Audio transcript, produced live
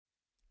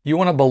You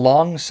want to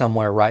belong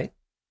somewhere, right?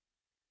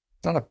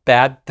 It's not a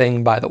bad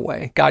thing, by the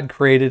way. God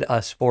created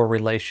us for a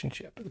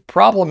relationship. The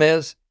problem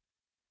is,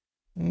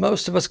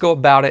 most of us go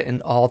about it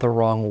in all the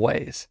wrong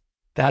ways.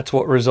 That's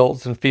what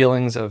results in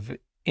feelings of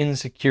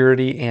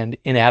insecurity and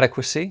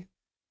inadequacy.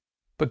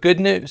 But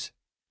good news,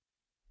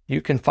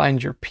 you can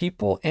find your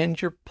people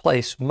and your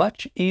place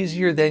much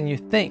easier than you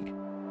think.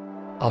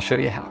 I'll show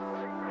you how.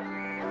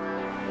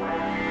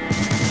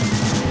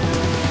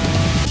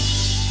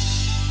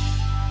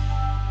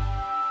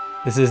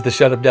 This is the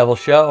Shut Up Devil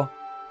Show,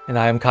 and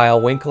I am Kyle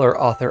Winkler,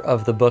 author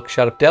of the book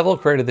Shut Up Devil,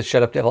 created the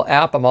Shut Up Devil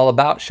app. I'm all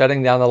about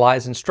shutting down the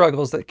lies and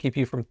struggles that keep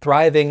you from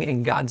thriving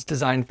in God's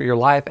design for your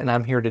life, and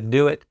I'm here to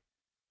do it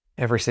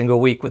every single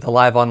week with a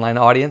live online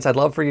audience. I'd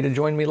love for you to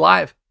join me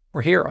live.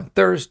 We're here on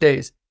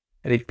Thursdays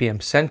at 8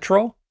 p.m.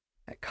 Central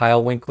at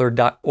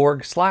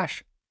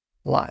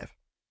kylewinkler.org/live.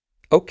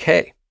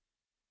 Okay.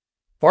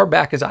 Far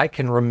back as I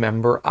can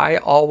remember, I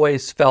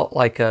always felt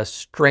like a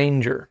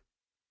stranger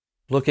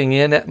looking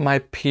in at my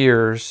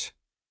peers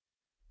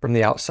from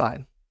the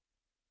outside.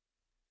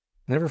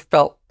 I never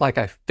felt like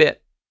I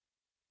fit.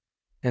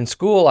 In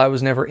school, I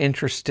was never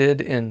interested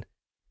in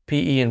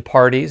PE and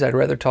parties. I'd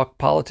rather talk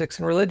politics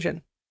and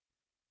religion.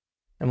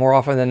 And more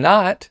often than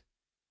not,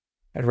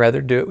 I'd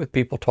rather do it with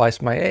people twice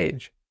my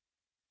age.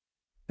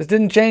 This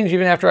didn't change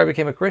even after I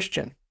became a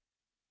Christian.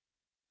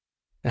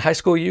 In high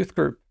school youth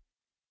group,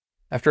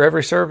 after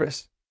every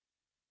service,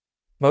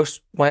 most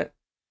went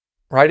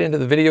right into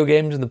the video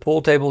games and the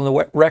pool table in the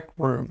rec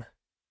room.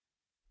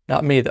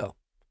 Not me, though.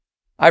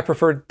 I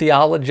preferred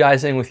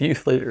theologizing with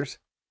youth leaders.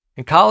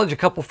 In college, a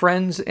couple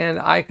friends and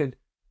I could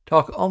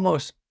talk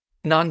almost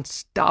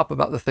nonstop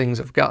about the things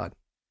of God.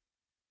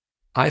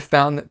 I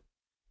found that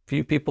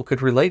few people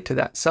could relate to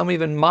that. Some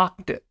even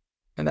mocked it,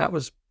 and that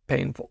was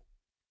painful.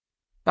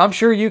 I'm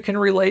sure you can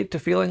relate to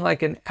feeling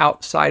like an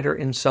outsider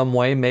in some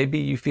way. Maybe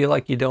you feel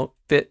like you don't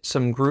fit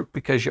some group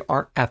because you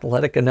aren't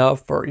athletic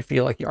enough, or you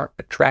feel like you aren't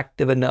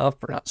attractive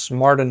enough, or not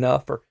smart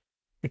enough, or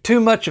you're too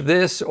much of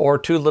this or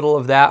too little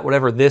of that,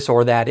 whatever this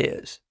or that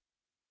is.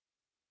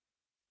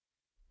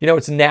 You know,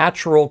 it's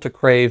natural to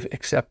crave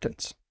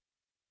acceptance.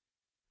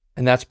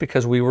 And that's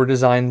because we were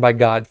designed by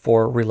God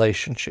for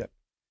relationship.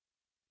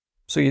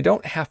 So you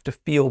don't have to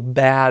feel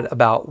bad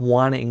about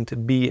wanting to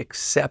be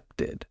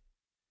accepted.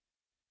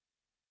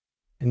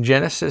 In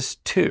Genesis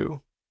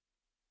 2,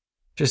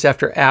 just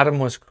after Adam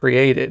was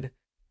created,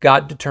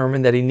 God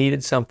determined that he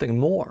needed something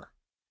more,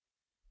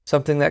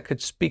 something that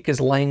could speak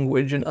his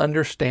language and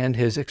understand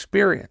his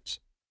experience.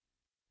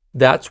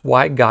 That's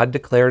why God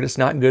declared it's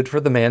not good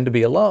for the man to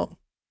be alone.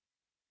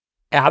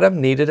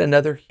 Adam needed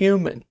another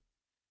human,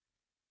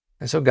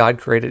 and so God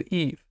created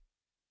Eve.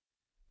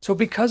 So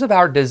because of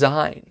our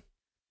design,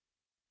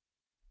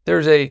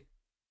 there's a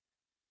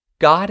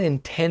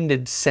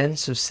God-intended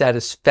sense of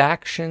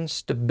satisfaction,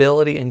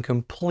 stability, and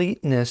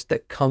completeness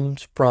that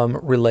comes from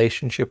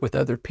relationship with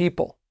other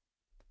people.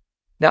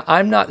 Now,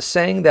 I'm not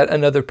saying that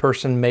another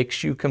person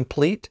makes you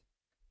complete.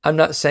 I'm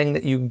not saying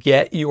that you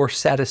get your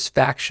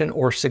satisfaction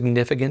or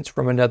significance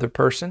from another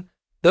person.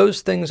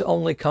 Those things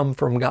only come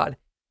from God.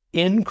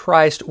 In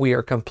Christ, we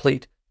are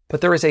complete.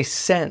 But there is a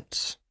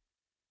sense.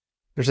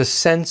 There's a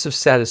sense of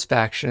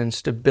satisfaction and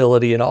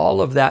stability and all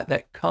of that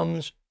that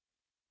comes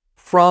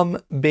from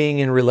being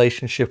in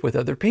relationship with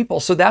other people.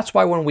 So that's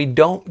why when we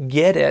don't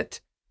get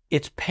it,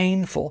 it's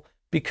painful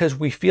because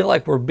we feel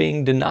like we're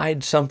being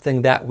denied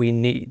something that we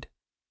need.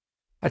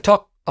 I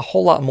talk a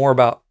whole lot more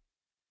about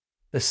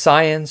the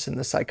science and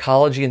the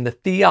psychology and the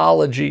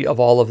theology of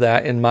all of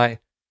that in my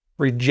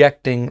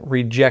Rejecting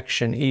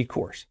Rejection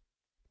e-course.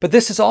 But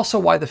this is also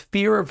why the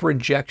fear of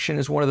rejection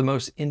is one of the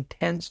most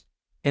intense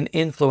and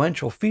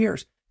influential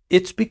fears.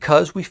 It's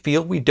because we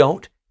feel we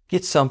don't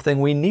get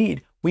something we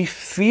need. We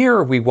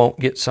fear we won't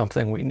get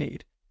something we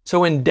need.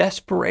 So in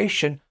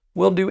desperation,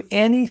 we'll do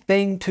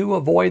anything to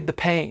avoid the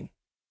pain,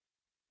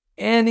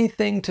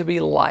 anything to be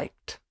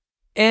liked,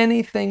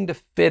 anything to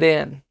fit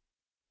in.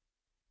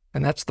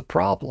 And that's the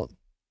problem.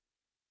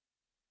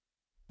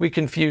 We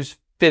confuse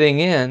fitting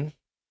in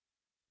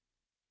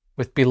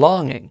with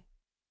belonging.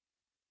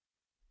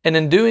 And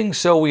in doing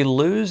so, we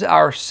lose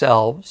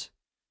ourselves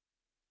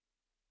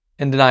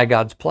and deny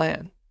God's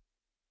plan.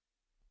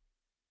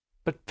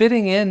 But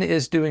fitting in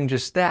is doing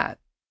just that.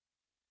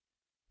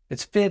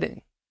 It's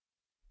fitting.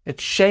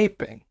 It's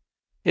shaping.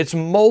 It's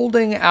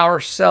molding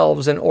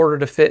ourselves in order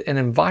to fit an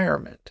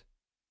environment.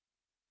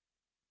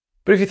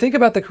 But if you think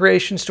about the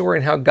creation story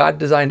and how God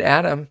designed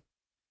Adam,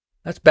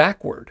 that's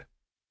backward.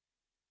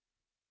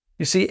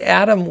 You see,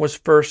 Adam was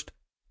first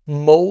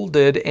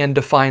molded and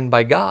defined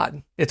by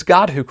God. It's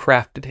God who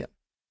crafted him.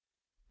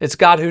 It's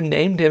God who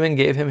named him and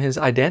gave him his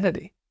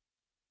identity.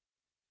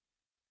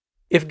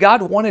 If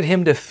God wanted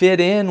him to fit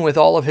in with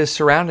all of his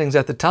surroundings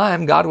at the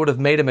time, God would have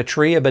made him a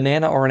tree, a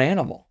banana, or an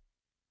animal.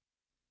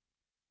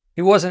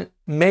 He wasn't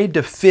made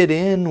to fit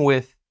in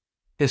with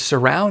his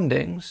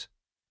surroundings.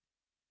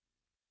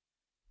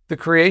 The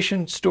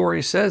creation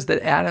story says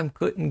that Adam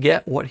couldn't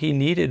get what he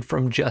needed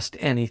from just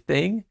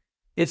anything.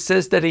 It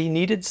says that he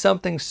needed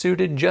something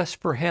suited just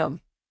for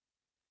him.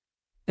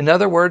 In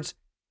other words,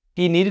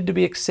 he needed to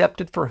be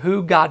accepted for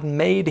who God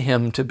made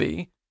him to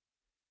be.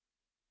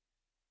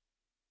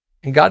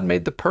 And God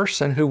made the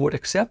person who would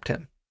accept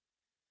him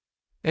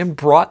and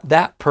brought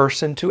that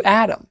person to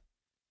Adam.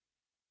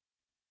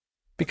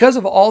 Because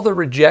of all the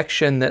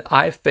rejection that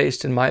I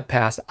faced in my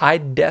past, I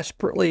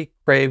desperately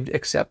craved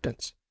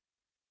acceptance.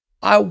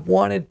 I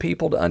wanted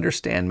people to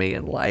understand me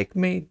and like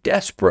me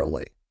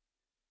desperately.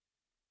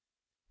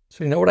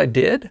 So you know what I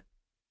did?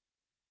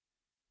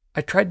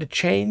 I tried to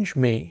change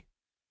me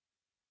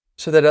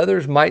so that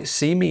others might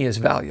see me as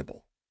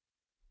valuable.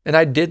 And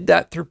I did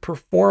that through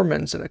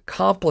performance and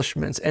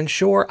accomplishments. And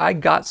sure, I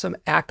got some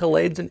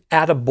accolades and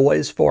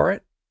attaboys for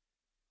it.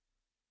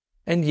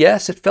 And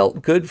yes, it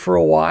felt good for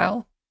a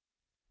while.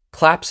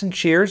 Claps and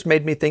cheers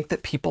made me think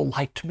that people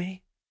liked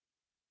me,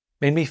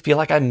 made me feel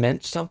like I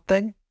meant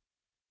something.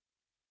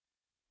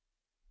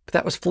 But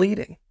that was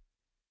fleeting.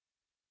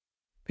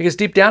 Because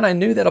deep down, I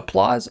knew that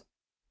applause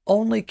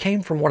only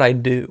came from what I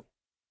do,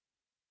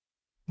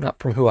 not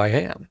from who I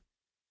am.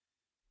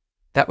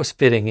 That was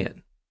fitting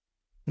in,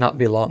 not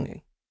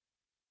belonging.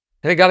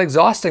 And it got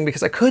exhausting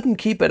because I couldn't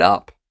keep it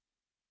up.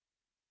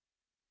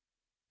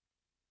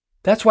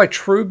 That's why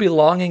true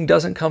belonging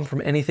doesn't come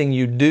from anything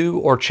you do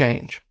or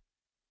change,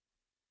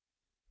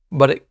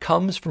 but it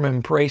comes from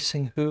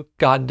embracing who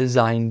God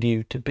designed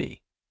you to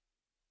be.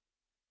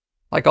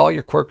 Like all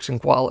your quirks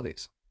and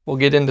qualities. We'll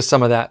get into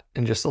some of that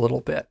in just a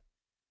little bit.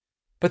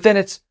 But then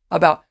it's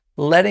about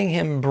letting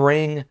him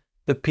bring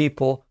the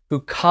people who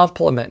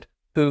complement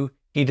who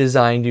he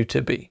designed you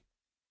to be.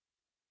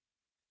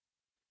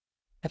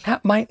 And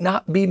that might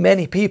not be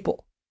many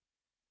people.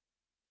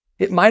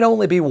 It might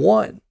only be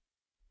one.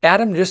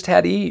 Adam just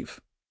had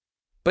Eve,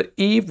 but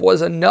Eve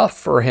was enough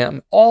for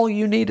him. All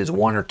you need is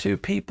one or two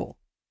people.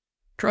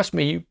 Trust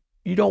me,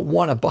 you don't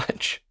want a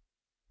bunch.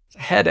 It's a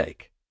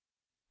headache.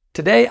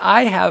 Today,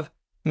 I have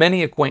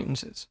many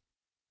acquaintances.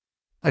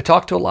 I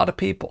talk to a lot of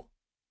people.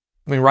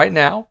 I mean, right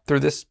now,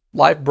 through this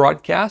live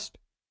broadcast,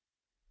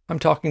 I'm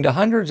talking to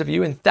hundreds of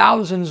you and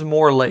thousands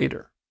more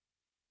later.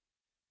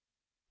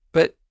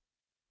 But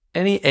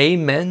any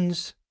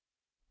amens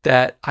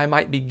that I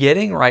might be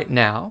getting right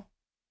now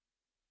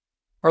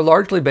are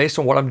largely based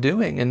on what I'm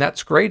doing. And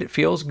that's great. It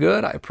feels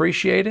good. I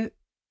appreciate it.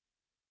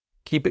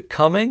 Keep it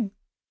coming.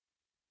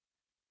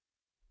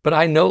 But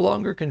I no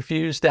longer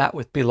confuse that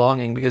with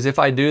belonging, because if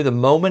I do, the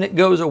moment it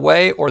goes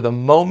away or the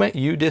moment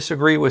you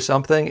disagree with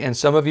something, and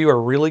some of you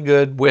are really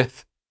good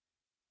with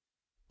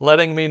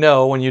letting me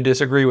know when you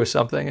disagree with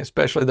something,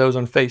 especially those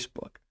on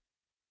Facebook.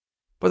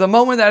 But the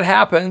moment that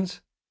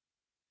happens,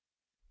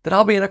 then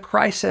I'll be in a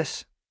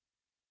crisis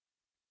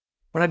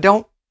when I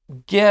don't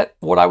get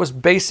what I was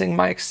basing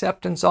my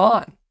acceptance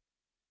on.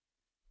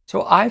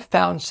 So I've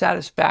found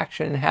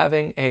satisfaction in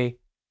having a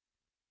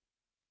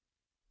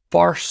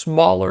far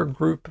smaller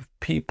group of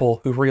people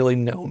who really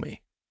know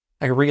me.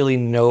 Really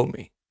know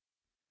me.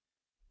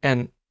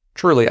 And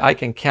truly, I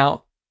can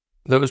count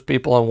those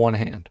people on one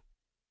hand.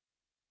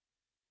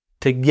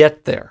 To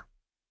get there,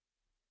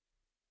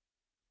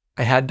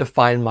 I had to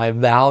find my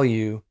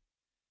value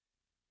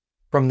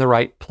from the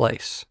right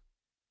place.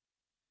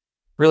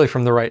 Really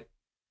from the right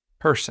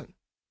person.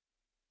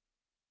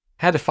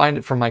 I had to find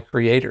it from my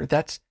Creator.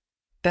 That's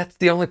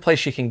the only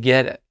place you can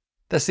get it.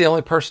 That's the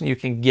only person you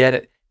can get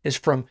it, is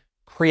from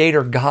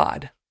Creator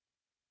God.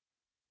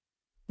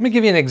 Let me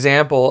give you an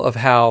example of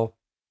how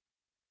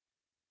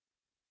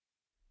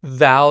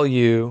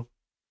value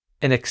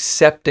and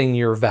accepting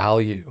your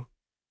value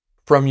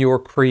from your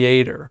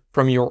Creator,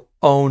 from your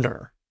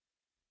owner,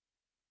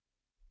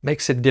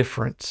 makes a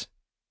difference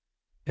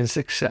in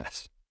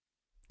success.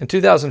 In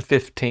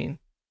 2015,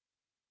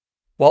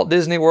 Walt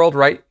Disney World,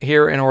 right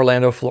here in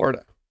Orlando,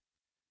 Florida,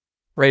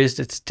 raised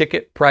its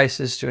ticket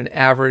prices to an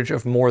average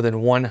of more than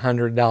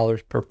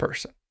 $100 per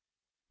person.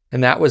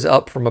 And that was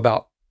up from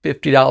about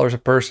 $50 a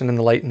person in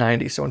the late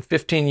 90s. So in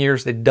 15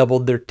 years, they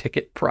doubled their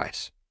ticket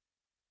price.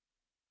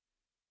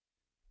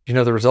 Do you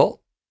know the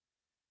result?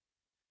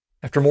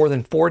 After more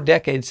than 4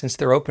 decades since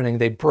their opening,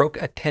 they broke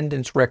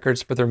attendance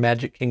records for their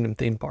Magic Kingdom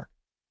theme park.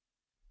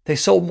 They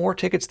sold more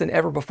tickets than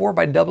ever before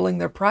by doubling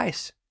their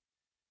price.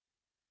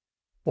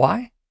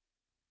 Why?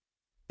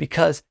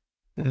 Because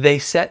they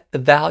set the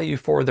value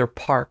for their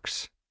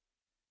parks.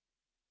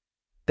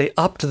 They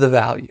upped the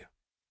value.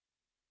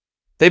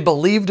 They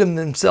believed in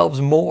themselves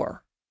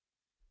more,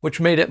 which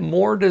made it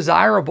more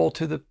desirable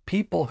to the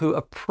people who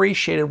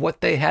appreciated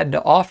what they had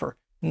to offer.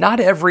 Not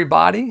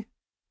everybody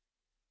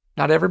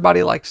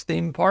likes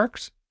theme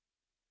parks.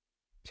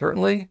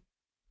 Certainly,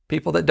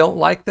 people that don't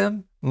like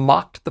them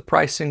mocked the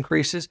price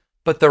increases,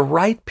 but the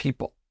right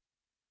people.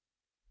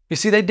 You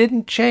see, they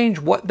didn't change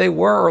what they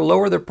were or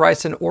lower their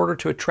price in order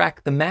to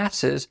attract the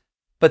masses,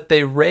 but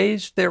they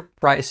raised their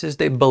prices.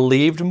 They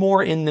believed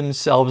more in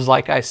themselves,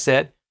 like I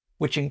said,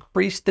 which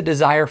increased the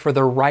desire for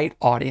the right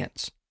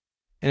audience.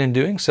 And in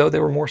doing so, they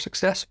were more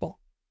successful.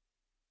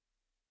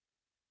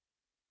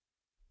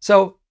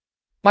 So,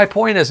 my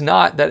point is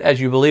not that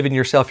as you believe in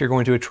yourself, you're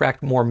going to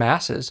attract more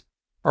masses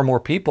or more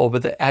people,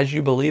 but that as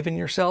you believe in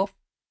yourself,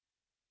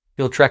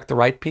 you'll attract the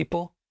right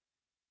people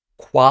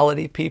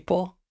quality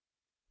people,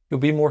 you'll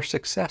be more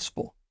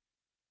successful.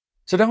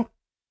 So don't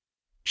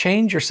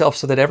change yourself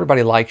so that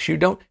everybody likes you.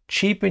 Don't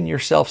cheapen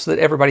yourself so that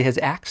everybody has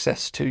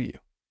access to you.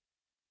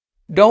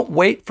 Don't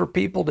wait for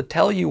people to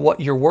tell you what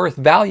you're worth.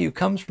 Value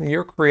comes from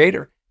your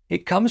Creator.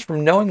 It comes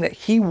from knowing that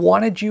He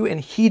wanted you and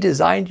He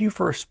designed you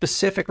for a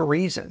specific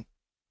reason.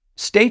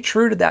 Stay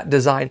true to that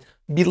design.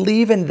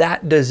 Believe in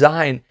that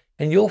design,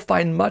 and you'll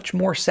find much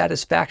more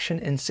satisfaction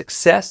and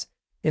success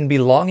in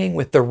belonging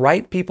with the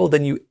right people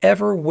than you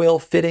ever will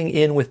fitting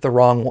in with the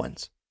wrong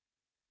ones.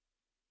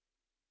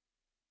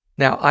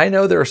 Now, I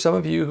know there are some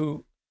of you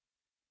who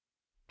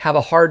have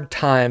a hard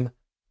time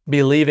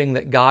believing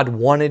that God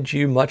wanted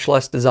you, much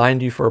less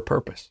designed you for a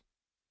purpose.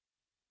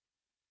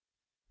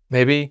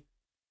 Maybe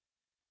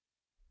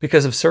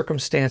because of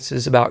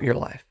circumstances about your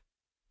life,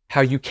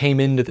 how you came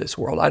into this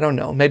world. I don't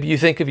know. Maybe you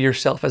think of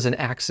yourself as an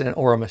accident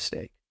or a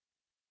mistake.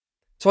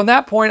 So on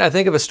that point, I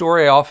think of a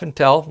story I often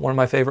tell, one of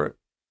my favorite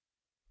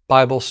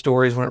Bible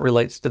stories when it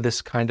relates to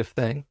this kind of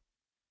thing.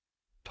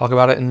 Talk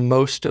about it in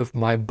most of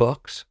my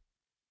books.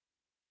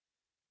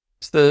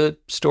 It's the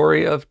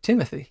story of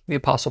Timothy, the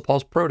Apostle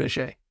Paul's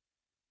protege.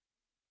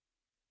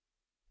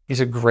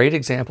 He's a great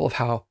example of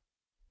how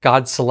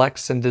God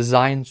selects and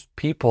designs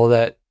people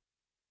that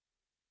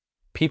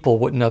people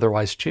wouldn't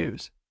otherwise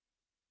choose.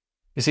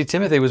 You see,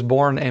 Timothy was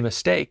born a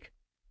mistake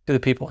to the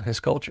people in his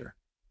culture.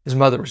 His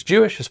mother was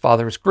Jewish, his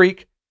father was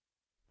Greek.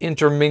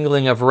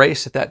 Intermingling of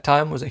race at that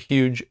time was a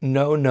huge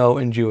no-no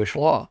in Jewish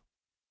law.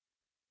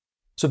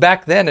 So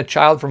back then, a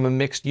child from a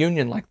mixed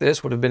union like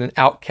this would have been an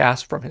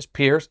outcast from his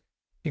peers.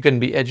 He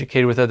couldn't be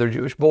educated with other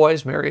Jewish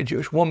boys, marry a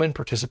Jewish woman,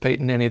 participate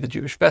in any of the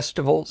Jewish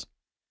festivals.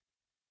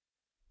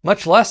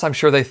 Much less, I'm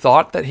sure they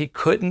thought that he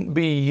couldn't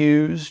be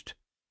used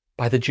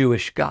by the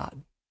Jewish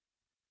God.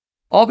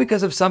 All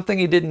because of something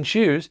he didn't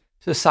choose,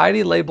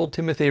 society labeled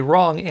Timothy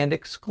wrong and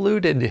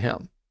excluded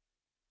him.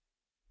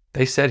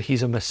 They said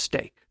he's a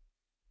mistake.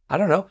 I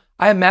don't know.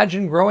 I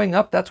imagine growing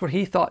up, that's what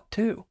he thought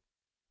too.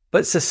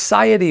 But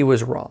society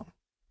was wrong.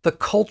 The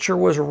culture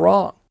was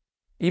wrong.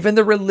 Even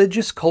the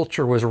religious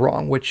culture was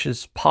wrong, which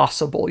is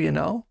possible, you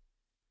know.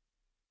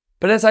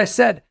 But as I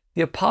said,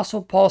 the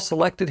Apostle Paul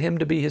selected him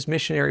to be his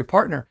missionary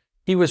partner.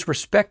 He was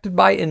respected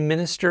by and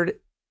ministered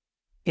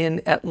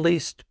in at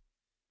least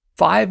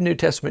 5 New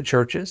Testament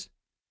churches.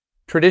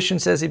 Tradition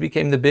says he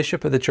became the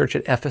bishop of the church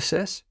at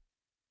Ephesus.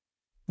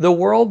 The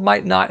world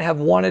might not have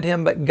wanted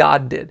him, but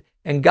God did.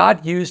 And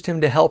God used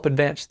him to help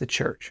advance the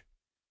church.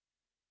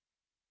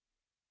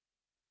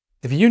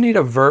 If you need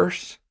a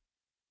verse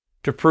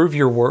to prove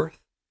your worth,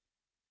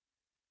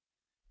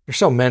 there's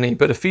so many,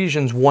 but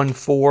Ephesians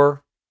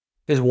 1:4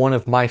 is one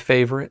of my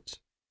favorites.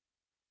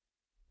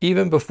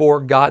 Even before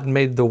God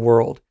made the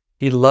world,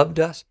 He loved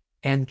us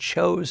and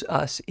chose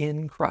us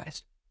in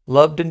Christ.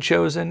 Loved and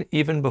chosen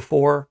even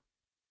before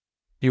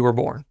you were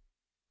born.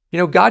 You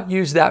know, God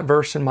used that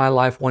verse in my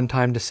life one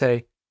time to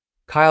say,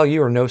 Kyle,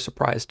 you are no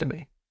surprise to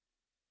me.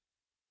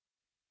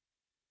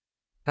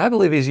 And I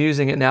believe He's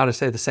using it now to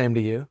say the same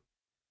to you.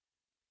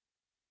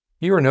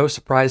 You are no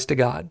surprise to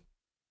God.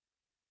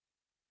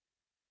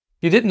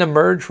 You didn't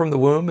emerge from the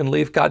womb and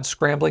leave God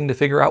scrambling to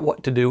figure out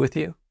what to do with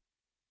you.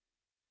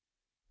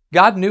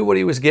 God knew what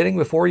He was getting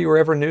before you were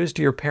ever news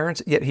to your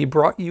parents, yet He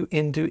brought you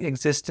into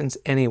existence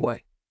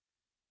anyway.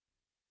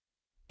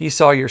 He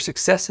saw your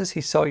successes,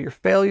 He saw your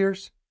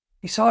failures,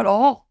 He saw it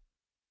all.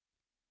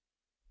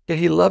 Yet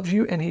He loved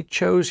you and He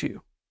chose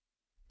you,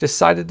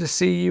 decided to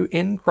see you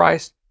in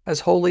Christ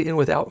as holy and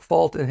without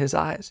fault in His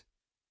eyes.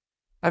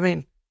 I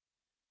mean,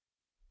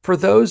 for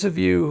those of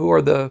you who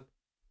are the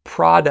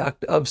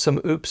product of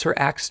some oops or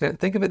accident,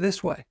 think of it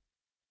this way.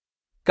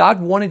 God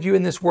wanted you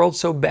in this world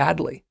so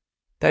badly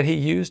that He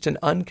used an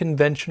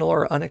unconventional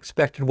or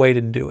unexpected way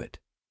to do it.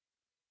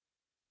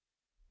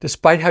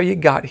 Despite how you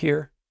got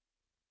here,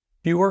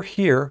 you are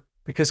here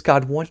because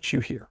God wants you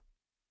here.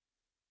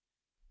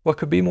 What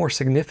could be more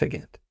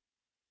significant?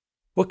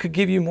 What could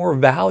give you more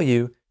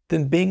value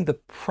than being the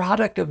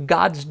product of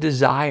God's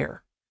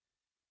desire?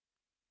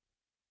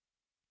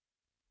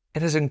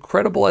 And as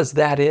incredible as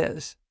that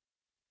is,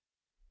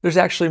 there's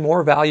actually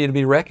more value to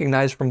be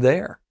recognized from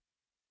there.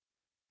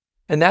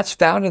 And that's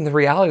found in the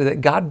reality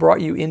that God brought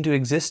you into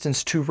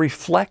existence to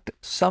reflect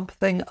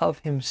something of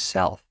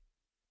Himself.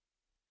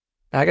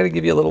 Now, I got to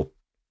give you a little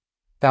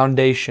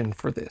foundation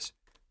for this.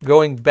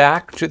 Going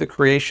back to the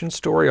creation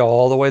story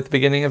all the way at the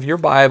beginning of your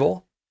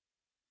Bible,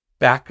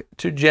 back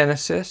to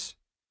Genesis,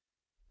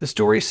 the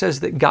story says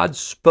that God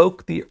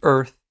spoke the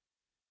earth,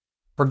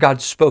 or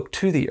God spoke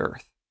to the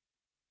earth,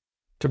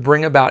 to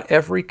bring about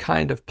every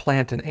kind of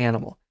plant and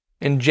animal.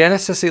 In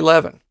Genesis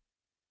 11,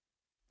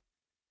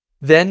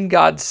 then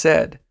God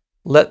said,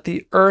 let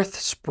the earth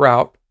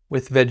sprout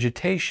with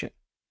vegetation.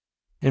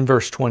 In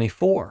verse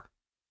 24,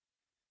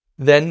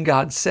 then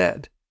God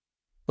said,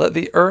 let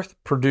the earth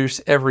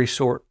produce every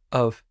sort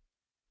of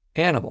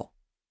animal.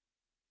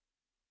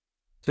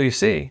 So you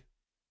see,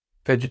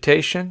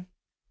 vegetation,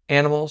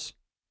 animals,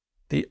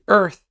 the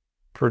earth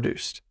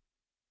produced.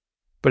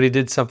 But He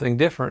did something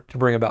different to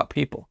bring about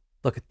people.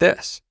 Look at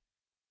this.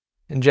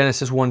 in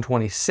Genesis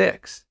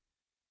 1:26.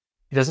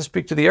 He doesn't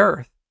speak to the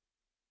earth.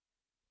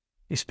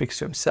 He speaks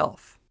to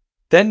himself.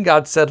 Then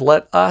God said,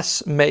 "Let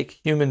us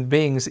make human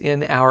beings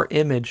in our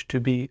image to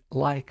be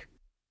like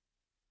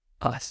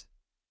us."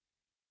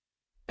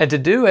 And to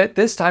do it,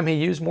 this time he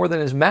used more than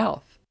his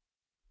mouth.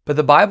 But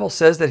the Bible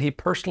says that he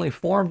personally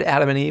formed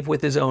Adam and Eve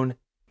with his own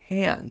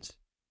hands.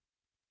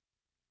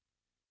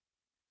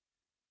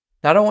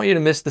 Now, I don't want you to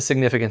miss the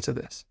significance of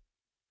this.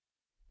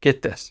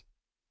 Get this.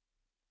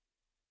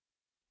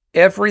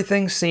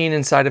 Everything seen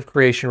inside of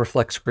creation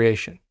reflects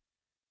creation,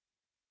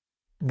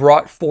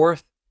 brought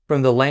forth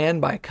from the land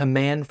by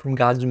command from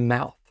God's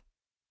mouth.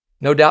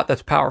 No doubt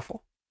that's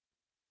powerful.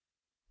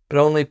 But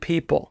only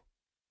people,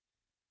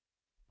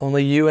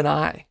 only you and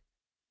I,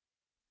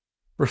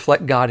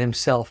 reflect God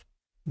himself,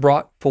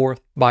 brought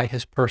forth by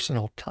his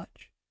personal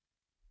touch.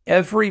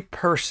 Every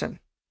person,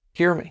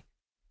 hear me,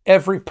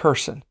 every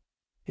person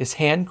is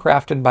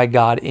handcrafted by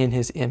God in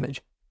his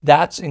image.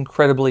 That's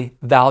incredibly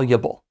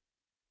valuable.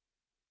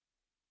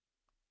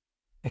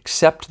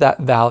 Accept that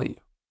value.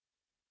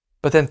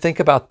 But then think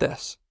about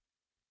this.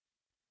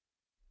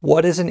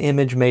 What is an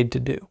image made to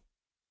do?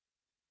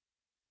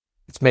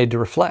 It's made to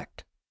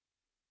reflect.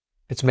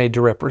 It's made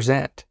to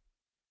represent.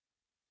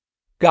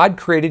 God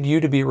created you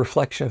to be a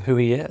reflection of who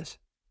he is.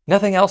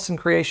 Nothing else in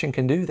creation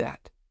can do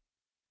that.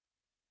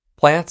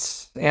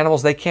 Plants,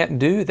 animals, they can't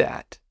do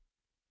that.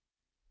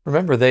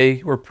 Remember,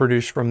 they were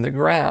produced from the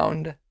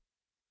ground.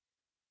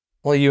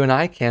 Well, you and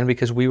I can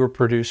because we were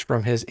produced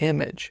from his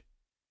image.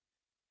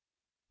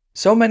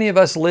 So many of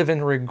us live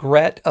in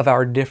regret of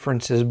our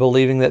differences,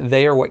 believing that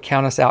they are what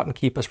count us out and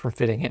keep us from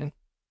fitting in.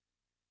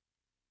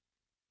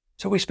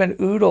 So we spend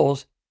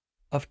oodles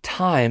of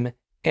time,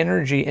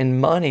 energy,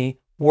 and money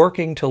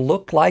working to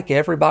look like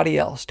everybody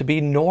else, to be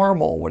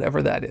normal,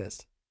 whatever that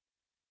is.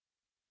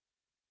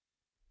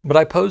 But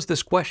I pose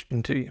this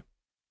question to you.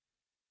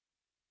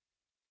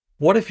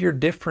 What if your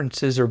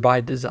differences are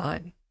by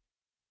design?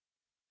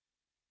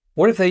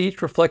 What if they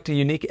each reflect a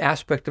unique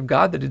aspect of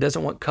God that he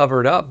doesn't want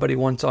covered up, but he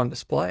wants on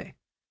display?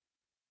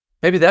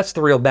 Maybe that's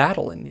the real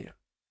battle in you.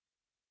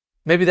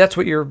 Maybe that's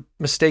what you're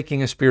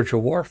mistaking as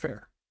spiritual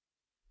warfare.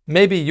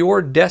 Maybe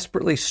you're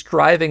desperately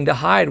striving to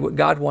hide what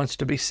God wants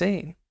to be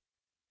seen.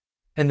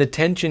 And the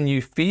tension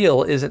you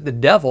feel isn't the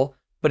devil,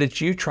 but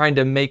it's you trying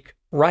to make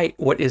right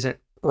what isn't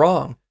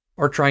wrong,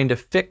 or trying to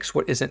fix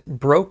what isn't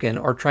broken,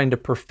 or trying to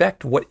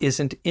perfect what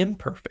isn't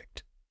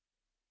imperfect.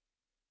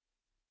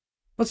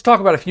 Let's talk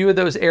about a few of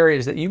those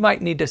areas that you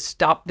might need to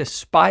stop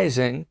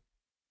despising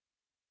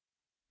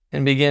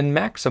and begin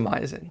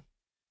maximizing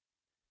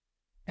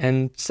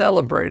and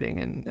celebrating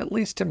and at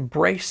least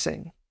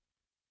embracing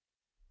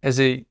as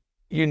a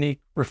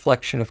unique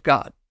reflection of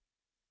God.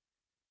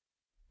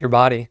 Your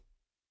body.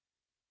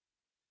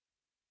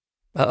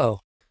 I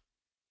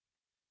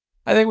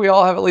think we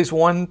all have at least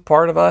one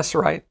part of us,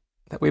 right,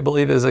 that we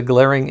believe is a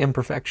glaring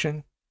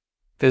imperfection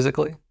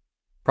physically,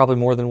 probably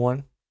more than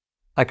one.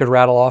 I could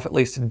rattle off at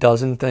least a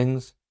dozen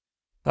things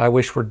that I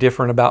wish were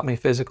different about me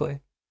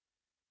physically.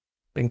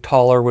 Being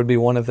taller would be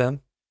one of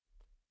them.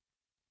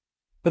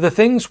 But the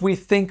things we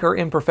think are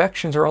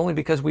imperfections are only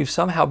because we've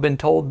somehow been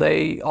told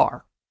they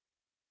are.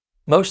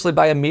 Mostly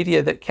by a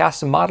media that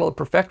casts a model of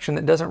perfection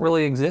that doesn't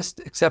really exist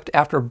except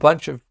after a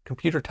bunch of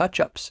computer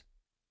touch-ups.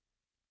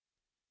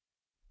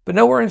 But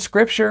nowhere in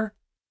Scripture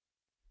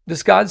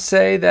does God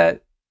say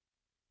that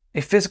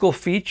a physical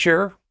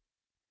feature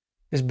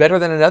is better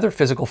than another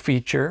physical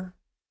feature.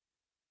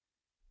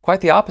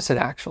 Quite the opposite,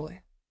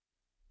 actually.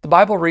 The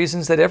Bible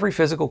reasons that every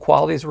physical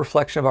quality is a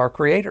reflection of our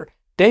Creator.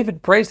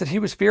 David prays that he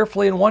was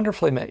fearfully and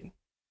wonderfully made.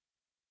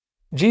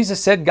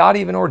 Jesus said God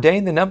even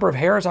ordained the number of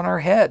hairs on our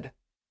head.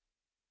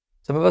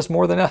 Some of us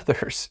more than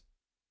others.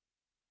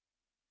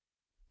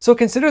 So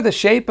consider the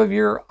shape of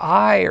your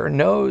eye or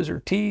nose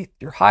or teeth,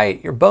 your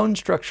height, your bone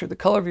structure, the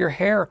color of your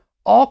hair,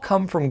 all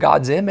come from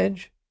God's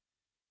image.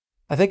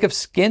 I think of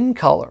skin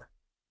color,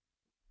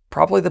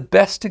 probably the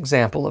best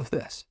example of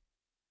this.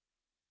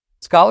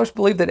 Scholars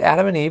believe that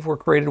Adam and Eve were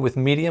created with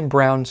medium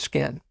brown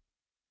skin.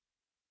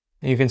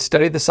 And you can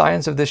study the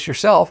science of this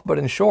yourself, but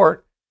in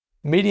short,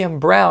 medium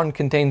brown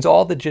contains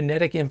all the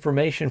genetic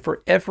information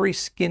for every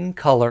skin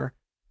color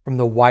from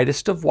the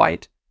whitest of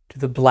white to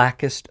the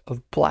blackest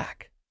of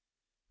black.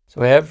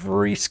 So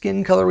every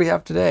skin color we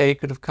have today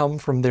could have come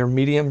from their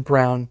medium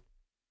brown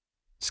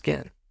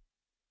skin,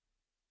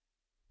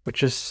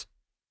 which is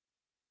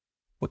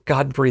what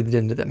God breathed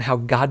into them, how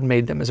God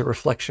made them as a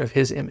reflection of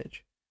his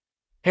image.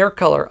 Hair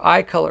color,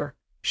 eye color,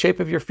 shape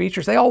of your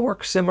features, they all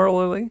work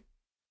similarly.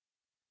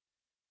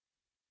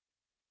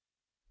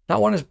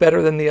 Not one is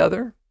better than the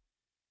other.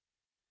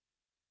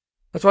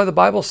 That's why the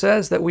Bible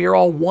says that we are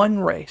all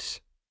one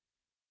race.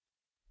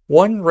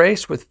 One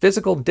race with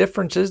physical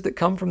differences that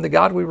come from the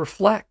God we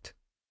reflect.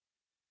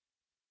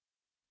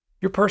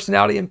 Your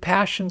personality and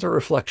passions are a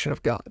reflection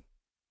of God.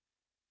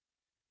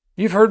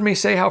 You've heard me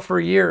say how for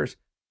years,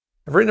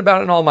 I've written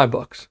about it in all my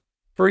books.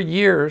 For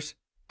years,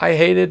 I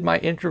hated my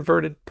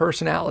introverted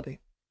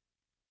personality.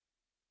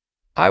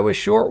 I was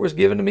sure it was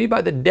given to me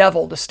by the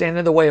devil to stand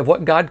in the way of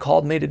what God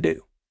called me to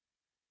do.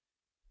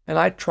 And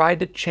I tried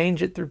to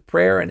change it through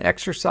prayer and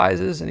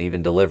exercises and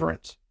even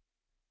deliverance.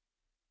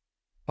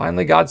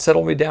 Finally, God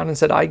settled me down and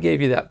said, I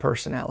gave you that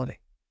personality.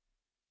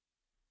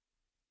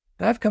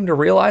 And I've come to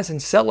realize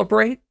and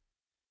celebrate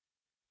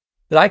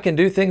that I can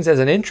do things as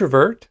an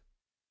introvert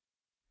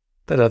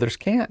that others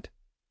can't.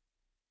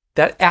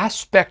 That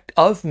aspect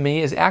of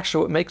me is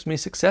actually what makes me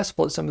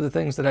successful at some of the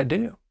things that I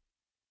do.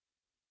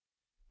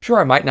 Sure,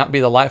 I might not be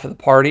the life of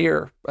the party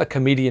or a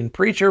comedian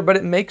preacher, but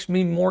it makes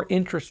me more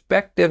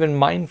introspective and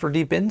mine for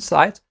deep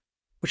insights,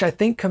 which I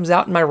think comes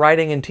out in my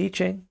writing and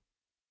teaching.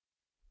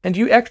 And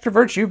you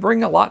extroverts, you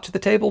bring a lot to the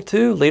table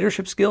too.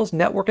 Leadership skills,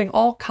 networking,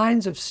 all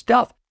kinds of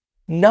stuff.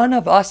 None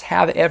of us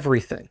have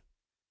everything.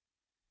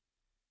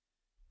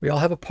 We all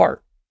have a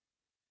part,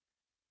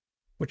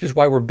 which is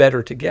why we're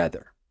better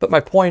together. But my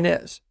point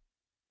is,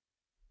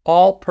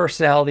 all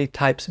personality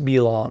types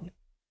belong.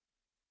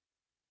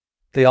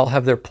 They all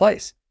have their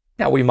place.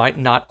 Now, we might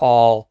not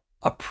all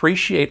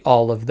appreciate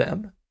all of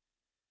them.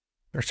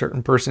 There are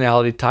certain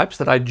personality types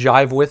that I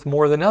jive with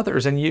more than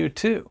others, and you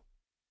too.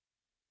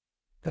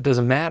 That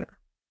doesn't matter.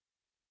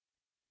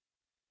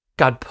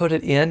 God put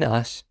it in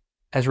us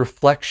as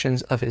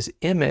reflections of His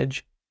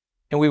image,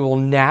 and we will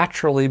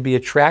naturally be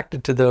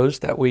attracted to those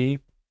that we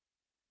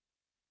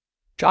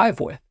jive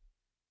with.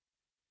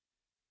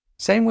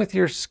 Same with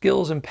your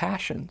skills and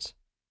passions.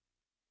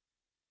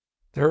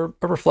 They're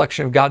a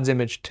reflection of God's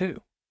image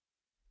too.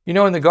 You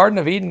know, in the Garden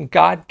of Eden,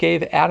 God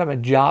gave Adam a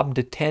job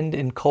to tend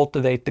and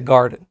cultivate the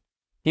garden.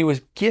 He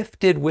was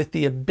gifted with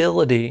the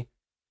ability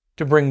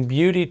to bring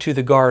beauty to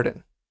the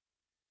garden.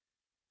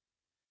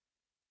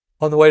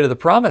 On the way to the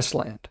Promised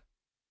Land,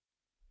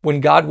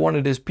 when God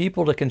wanted His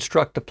people to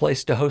construct a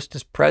place to host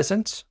His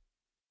presence,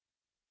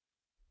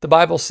 the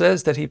Bible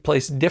says that He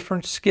placed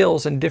different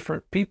skills in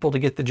different people to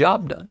get the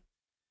job done.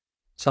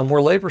 Some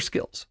were labor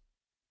skills.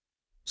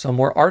 Some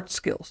were art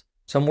skills.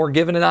 Some were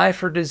given an eye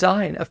for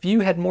design. A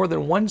few had more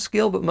than one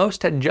skill, but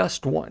most had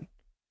just one.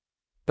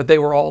 But they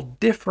were all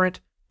different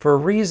for a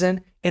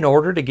reason in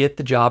order to get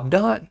the job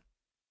done.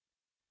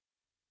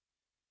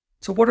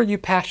 So what are you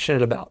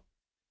passionate about?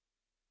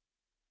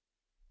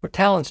 What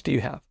talents do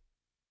you have?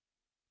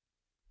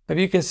 Have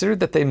you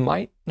considered that they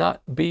might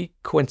not be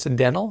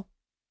coincidental,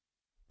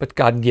 but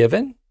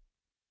God-given?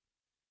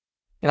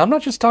 And I'm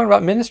not just talking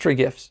about ministry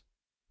gifts.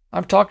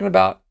 I'm talking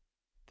about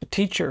the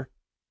teacher,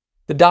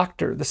 the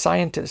doctor, the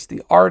scientist,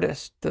 the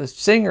artist, the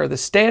singer, the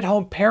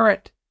stay-at-home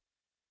parent,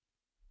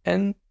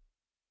 and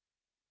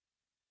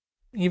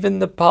even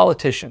the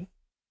politician.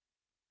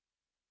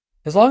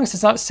 As long as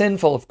it's not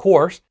sinful, of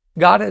course,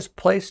 God has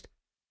placed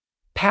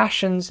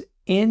passions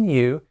in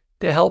you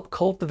to help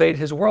cultivate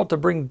His world, to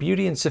bring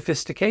beauty and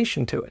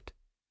sophistication to it.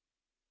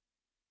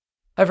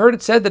 I've heard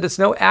it said that it's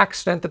no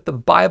accident that the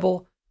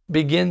Bible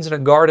begins in a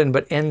garden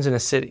but ends in a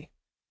city.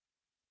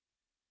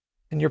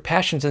 And your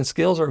passions and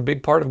skills are a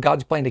big part of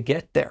God's plan to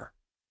get there,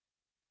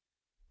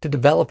 to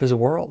develop His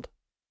world.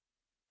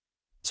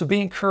 So be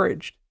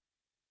encouraged.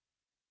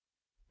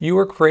 You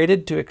were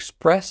created to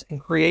express and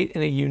create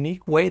in a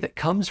unique way that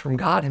comes from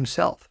God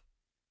Himself.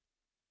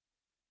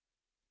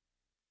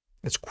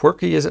 As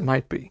quirky as it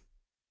might be.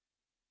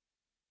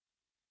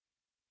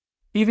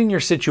 Even your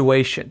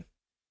situation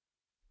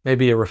may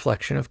be a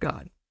reflection of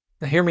God.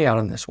 Now hear me out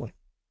on this one.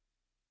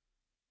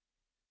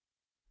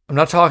 I'm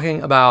not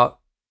talking about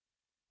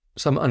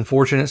some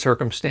unfortunate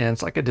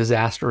circumstance like a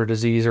disaster, a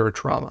disease, or a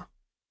trauma.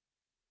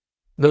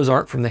 Those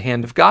aren't from the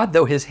hand of God,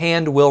 though His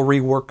hand will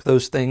rework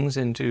those things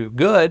into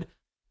good,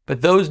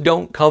 but those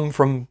don't come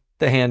from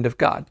the hand of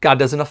God. God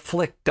doesn't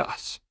afflict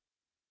us.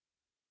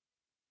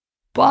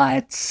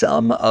 But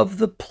some of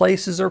the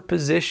places or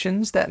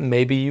positions that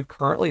maybe you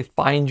currently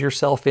find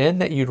yourself in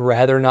that you'd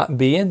rather not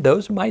be in,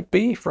 those might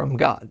be from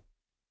God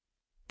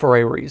for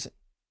a reason.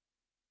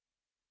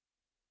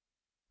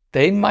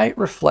 They might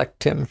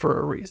reflect Him for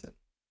a reason.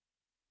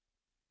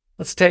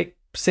 Let's take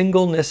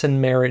singleness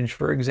and marriage,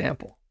 for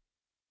example.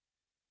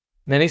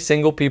 Many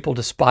single people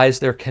despise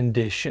their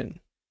condition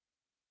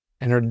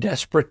and are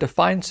desperate to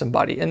find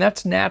somebody, and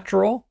that's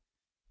natural.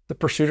 The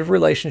pursuit of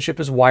relationship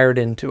is wired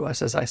into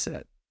us, as I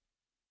said.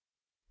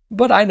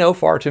 But I know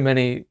far too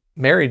many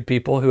married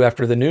people who,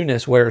 after the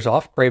newness wears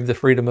off, crave the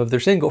freedom of their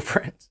single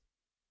friends.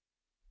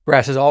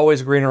 Grass is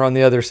always greener on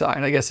the other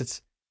side. I guess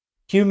it's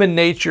human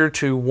nature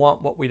to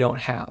want what we don't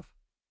have.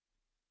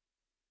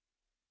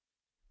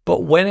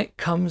 But when it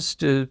comes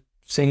to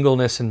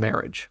singleness and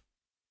marriage,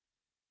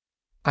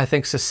 I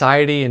think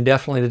society and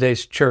definitely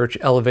today's church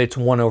elevates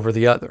one over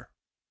the other,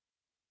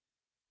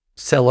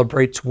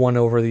 celebrates one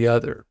over the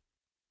other,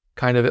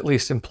 kind of at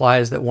least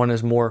implies that one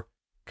is more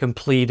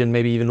complete and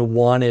maybe even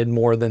wanted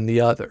more than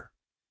the other.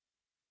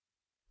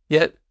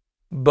 Yet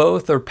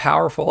both are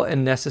powerful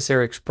and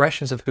necessary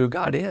expressions of who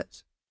God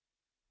is.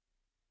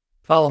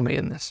 Follow me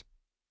in this.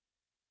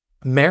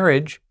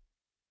 Marriage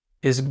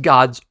is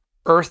God's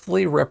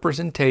earthly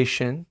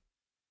representation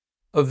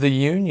of the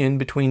union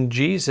between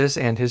Jesus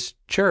and His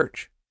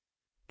church.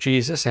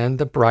 Jesus and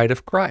the bride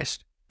of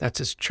Christ. That's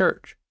His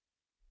church.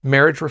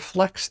 Marriage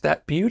reflects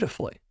that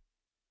beautifully.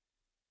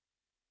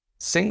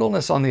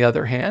 Singleness, on the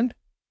other hand,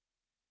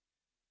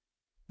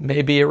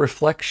 may be a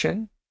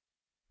reflection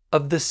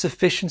of the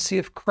sufficiency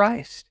of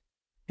Christ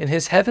in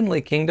his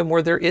heavenly kingdom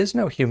where there is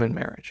no human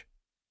marriage.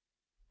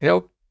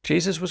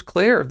 Jesus was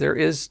clear, there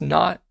is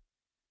not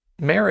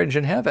marriage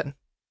in heaven.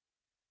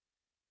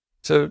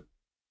 So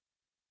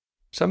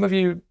some of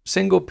you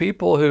single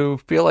people who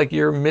feel like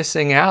you're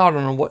missing out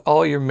on what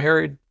all your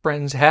married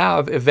friends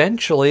have,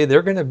 eventually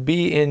they're going to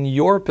be in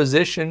your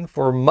position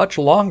for much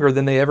longer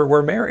than they ever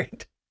were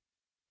married.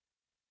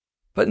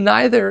 But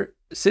neither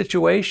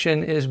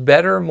situation is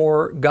better,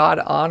 more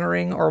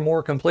God-honoring, or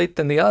more complete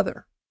than the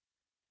other.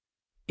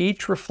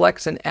 Each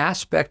reflects an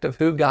aspect of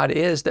who God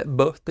is that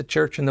both the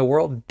church and the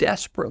world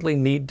desperately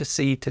need to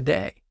see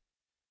today.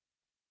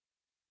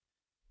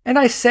 And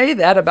I say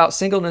that about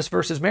singleness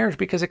versus marriage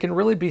because it can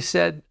really be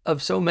said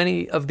of so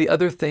many of the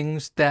other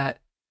things that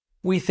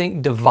we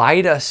think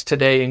divide us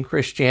today in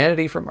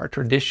Christianity, from our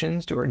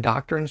traditions to our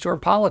doctrines to our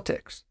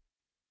politics.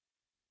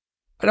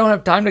 I don't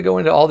have time to go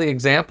into all the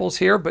examples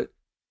here, but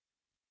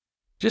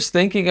just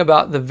thinking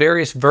about the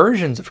various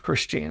versions of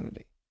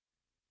Christianity.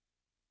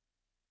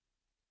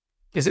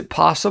 Is it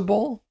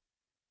possible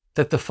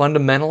that the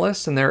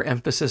fundamentalists and their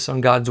emphasis on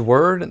God's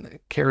word, and the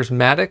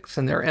charismatics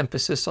and their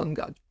emphasis on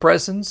God's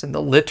presence, and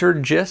the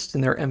liturgists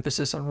and their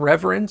emphasis on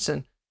reverence,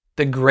 and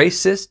the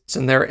gracists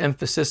and their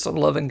emphasis on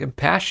love and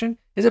compassion,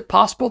 is it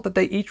possible that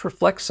they each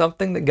reflect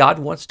something that God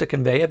wants to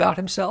convey about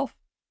himself?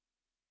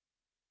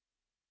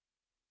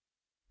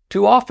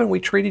 Too often we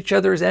treat each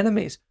other as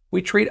enemies.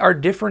 We treat our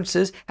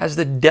differences as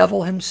the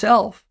devil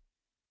himself.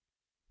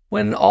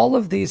 When all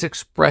of these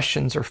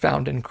expressions are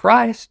found in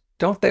Christ,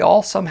 don't they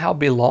all somehow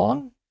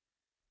belong?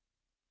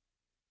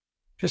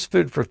 Just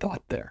food for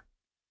thought there.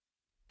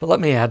 But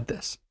let me add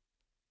this.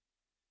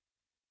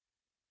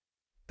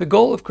 The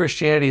goal of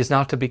Christianity is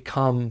not to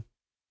become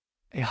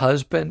a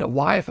husband, a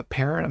wife, a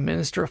parent, a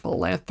minister, a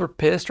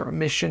philanthropist, or a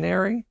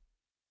missionary.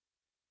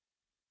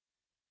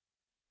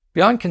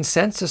 Beyond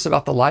consensus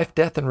about the life,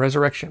 death, and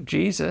resurrection of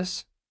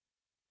Jesus,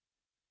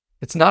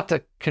 it's not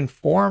to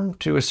conform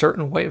to a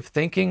certain way of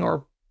thinking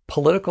or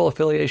political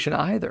affiliation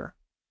either.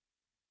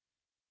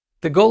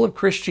 The goal of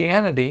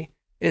Christianity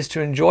is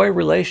to enjoy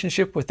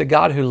relationship with the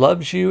God who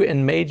loves you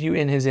and made you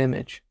in his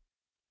image.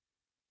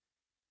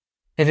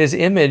 And his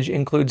image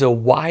includes a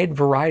wide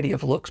variety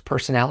of looks,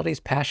 personalities,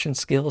 passions,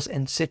 skills,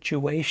 and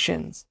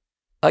situations.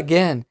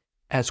 Again,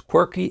 as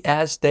quirky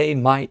as they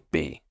might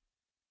be.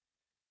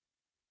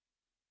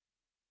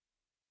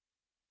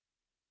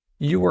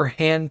 You were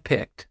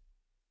handpicked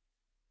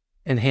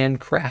and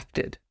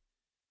handcrafted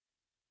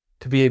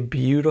to be a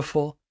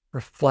beautiful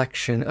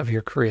reflection of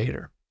your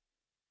Creator.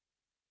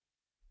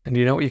 And do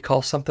you know what you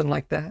call something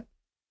like that?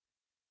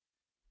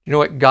 You know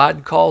what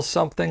God calls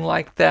something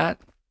like that?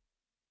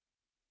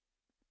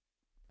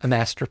 A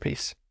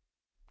masterpiece.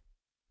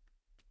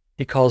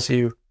 He calls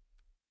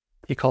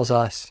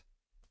us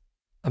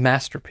a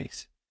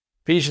masterpiece.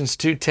 Ephesians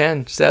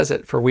 2:10 says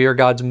it, for we are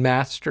God's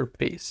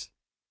masterpiece.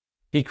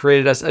 He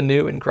created us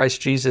anew in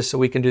Christ Jesus so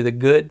we can do the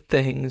good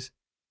things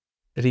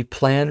that he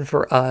planned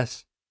for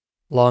us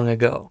long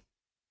ago.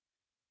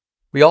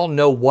 We all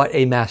know what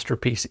a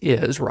masterpiece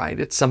is, right?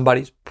 It's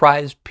somebody's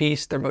prized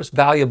piece, their most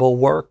valuable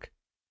work.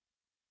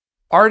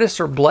 Artists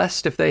are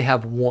blessed if they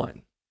have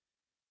one.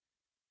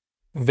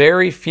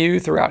 Very few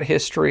throughout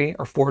history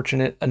are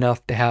fortunate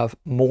enough to have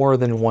more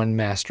than one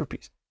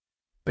masterpiece.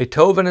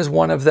 Beethoven is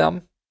one of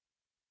them.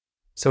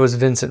 So is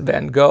Vincent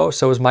van Gogh.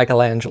 So is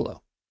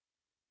Michelangelo.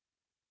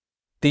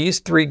 These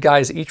three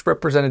guys each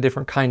represent a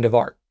different kind of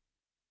art.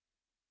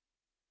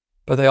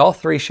 But they all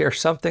three share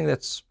something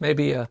that's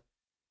maybe a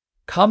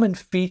common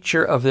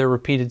feature of their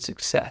repeated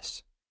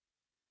success.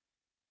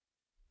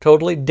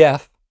 Totally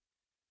deaf,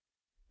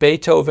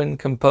 Beethoven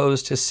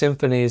composed his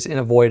symphonies in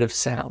a void of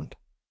sound.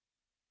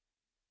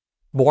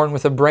 Born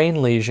with a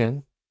brain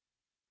lesion,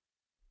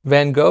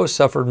 Van Gogh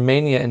suffered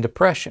mania and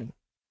depression.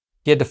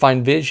 He had to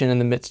find vision in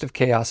the midst of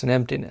chaos and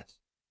emptiness.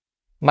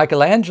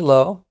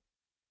 Michelangelo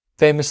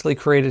famously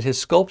created his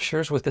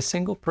sculptures with a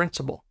single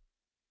principle.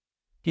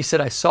 He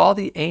said, I saw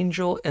the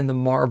angel in the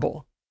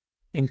marble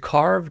and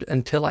carved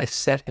until I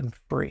set him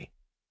free.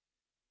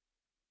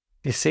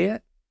 You see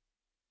it?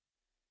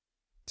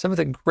 Some of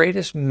the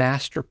greatest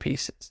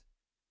masterpieces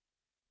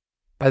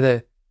by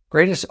the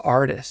greatest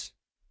artists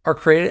are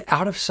created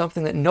out of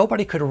something that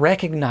nobody could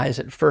recognize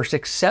at first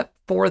except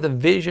for the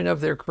vision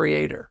of their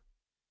creator.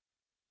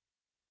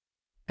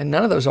 And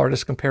none of those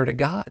artists compare to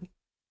God.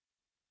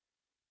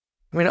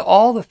 I mean,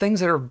 all the things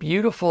that are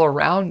beautiful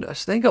around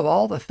us, think of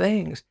all the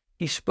things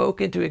he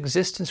spoke into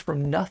existence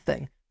from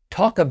nothing.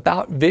 Talk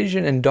about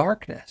vision and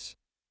darkness.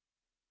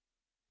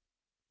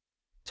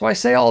 So I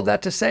say all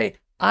that to say,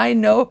 I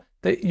know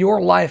that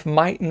your life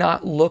might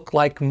not look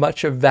like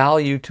much of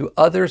value to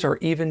others or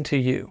even to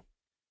you.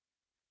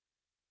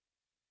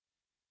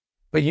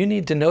 But you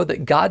need to know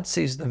that God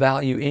sees the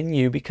value in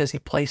you because he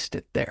placed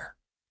it there.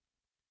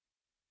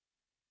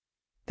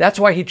 That's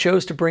why he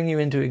chose to bring you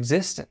into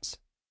existence.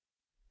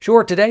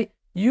 Sure, today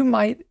You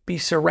might be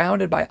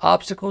surrounded by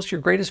obstacles.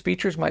 Your greatest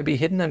features might be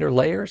hidden under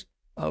layers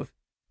of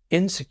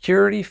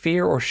insecurity,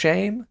 fear, or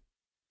shame,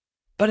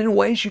 but in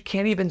ways you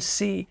can't even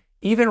see.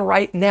 Even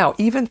right now,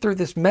 even through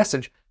this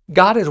message,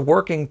 God is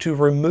working to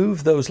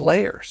remove those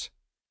layers.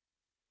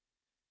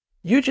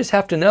 You just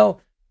have to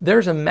know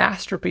there's a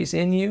masterpiece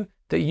in you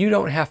that you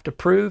don't have to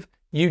prove.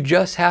 You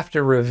just have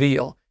to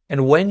reveal.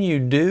 And when you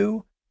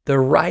do, the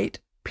right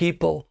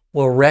people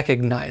will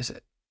recognize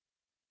it.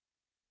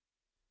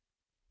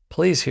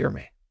 Please hear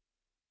me.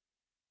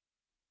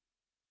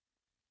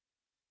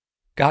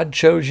 God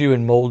chose you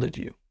and molded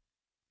you,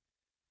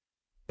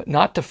 but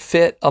not to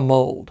fit a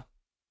mold.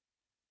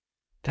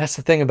 That's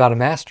the thing about a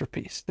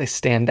masterpiece. They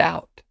stand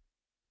out.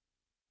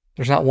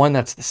 There's not one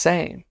that's the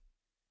same.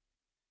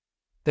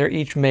 They're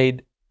each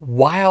made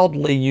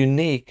wildly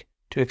unique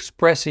to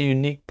express a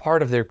unique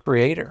part of their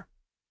creator,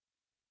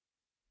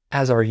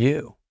 as are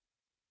you.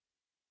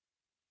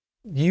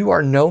 You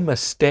are no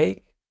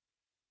mistake.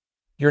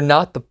 You're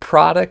not the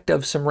product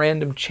of some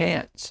random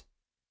chance.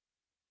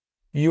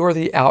 You are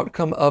the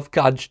outcome of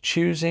God's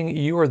choosing.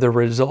 You are the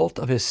result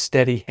of His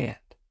steady hand.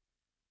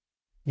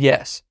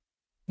 Yes,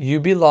 you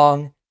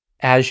belong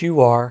as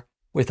you are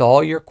with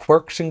all your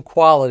quirks and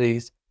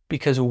qualities,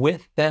 because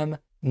with them,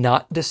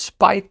 not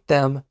despite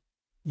them,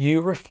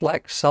 you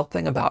reflect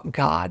something about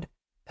God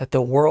that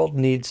the world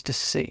needs to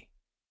see.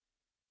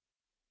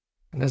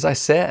 And as I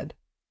said,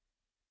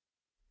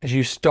 as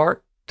you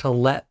start to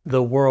let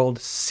the world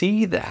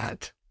see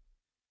that,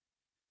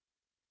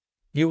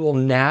 you will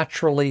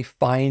naturally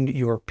find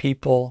your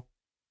people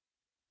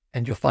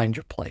and you'll find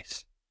your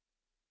place.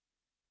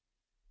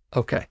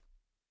 Okay.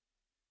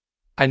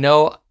 I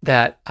know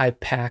that I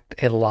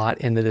packed a lot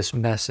into this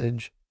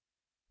message,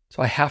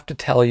 so I have to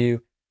tell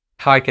you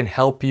how I can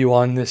help you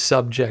on this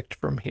subject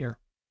from here.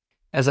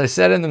 As I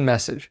said in the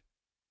message,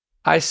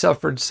 I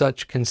suffered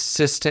such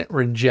consistent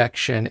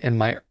rejection in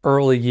my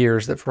early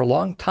years that for a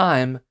long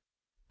time,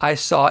 I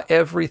saw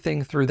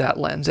everything through that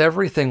lens.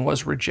 Everything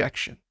was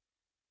rejection.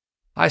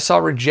 I saw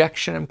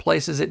rejection in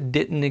places it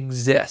didn't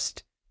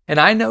exist. And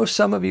I know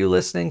some of you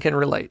listening can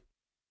relate.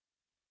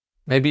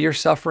 Maybe you're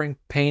suffering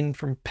pain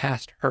from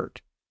past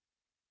hurt.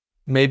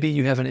 Maybe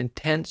you have an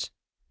intense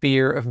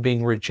fear of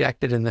being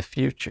rejected in the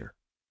future.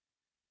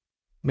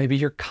 Maybe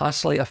you're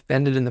constantly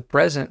offended in the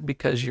present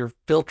because you're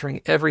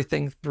filtering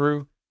everything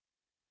through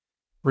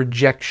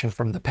rejection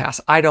from the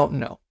past. I don't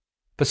know.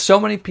 But so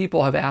many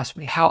people have asked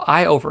me how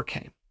I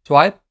overcame. So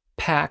I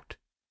packed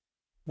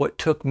what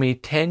took me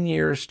 10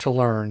 years to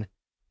learn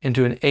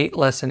into an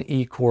 8-lesson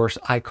e-course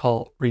I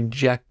call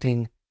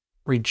Rejecting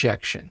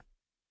Rejection.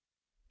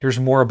 Here's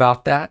more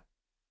about that,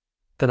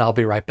 then I'll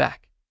be right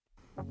back.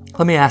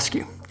 Let me ask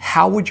you,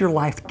 how would your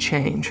life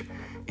change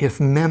if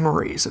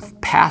memories of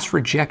past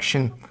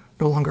rejection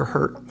no longer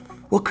hurt?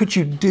 What could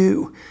you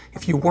do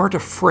if you weren't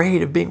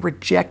afraid of being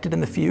rejected in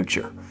the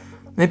future?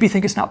 Maybe you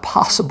think it's not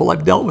possible.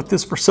 I've dealt with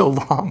this for so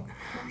long,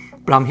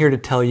 but I'm here to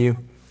tell you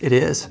it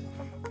is.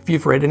 If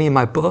you've read any of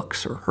my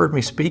books or heard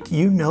me speak,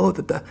 you know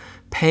that the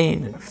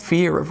pain and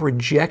fear of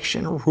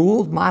rejection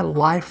ruled my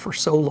life for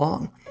so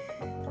long.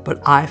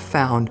 But I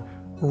found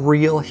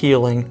real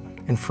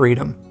healing and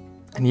freedom,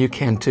 and you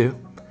can too.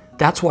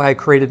 That's why I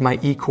created my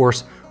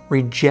e-course,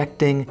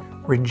 Rejecting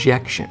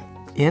Rejection.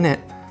 In it,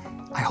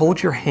 I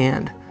hold your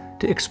hand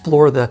to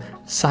explore the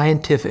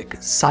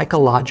scientific,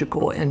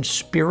 psychological, and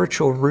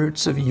spiritual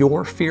roots of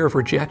your fear of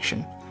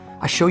rejection.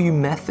 I show you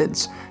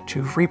methods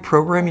to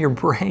reprogram your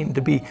brain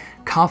to be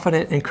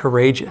confident and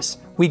courageous.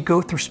 We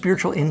go through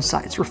spiritual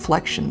insights,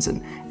 reflections,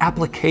 and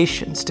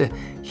applications to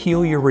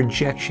heal your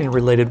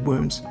rejection-related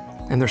wounds.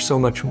 And there's so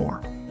much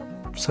more.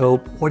 So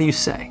what do you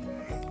say?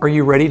 Are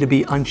you ready to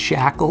be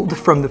unshackled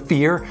from the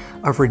fear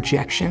of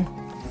rejection?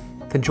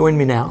 Then join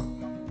me now.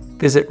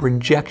 Visit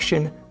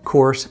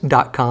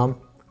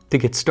rejectioncourse.com to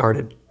get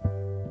started.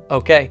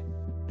 Okay,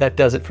 that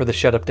does it for the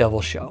Shut Up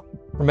Devil Show.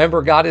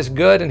 Remember, God is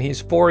good and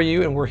He's for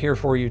you, and we're here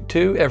for you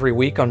too every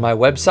week on my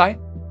website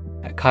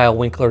at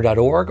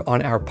kylewinkler.org,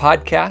 on our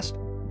podcast,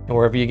 and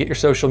wherever you get your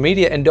social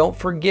media. And don't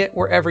forget,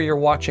 wherever you're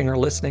watching or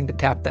listening, to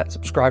tap that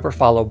subscribe or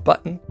follow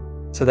button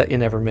so that you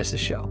never miss a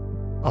show.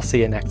 I'll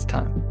see you next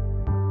time.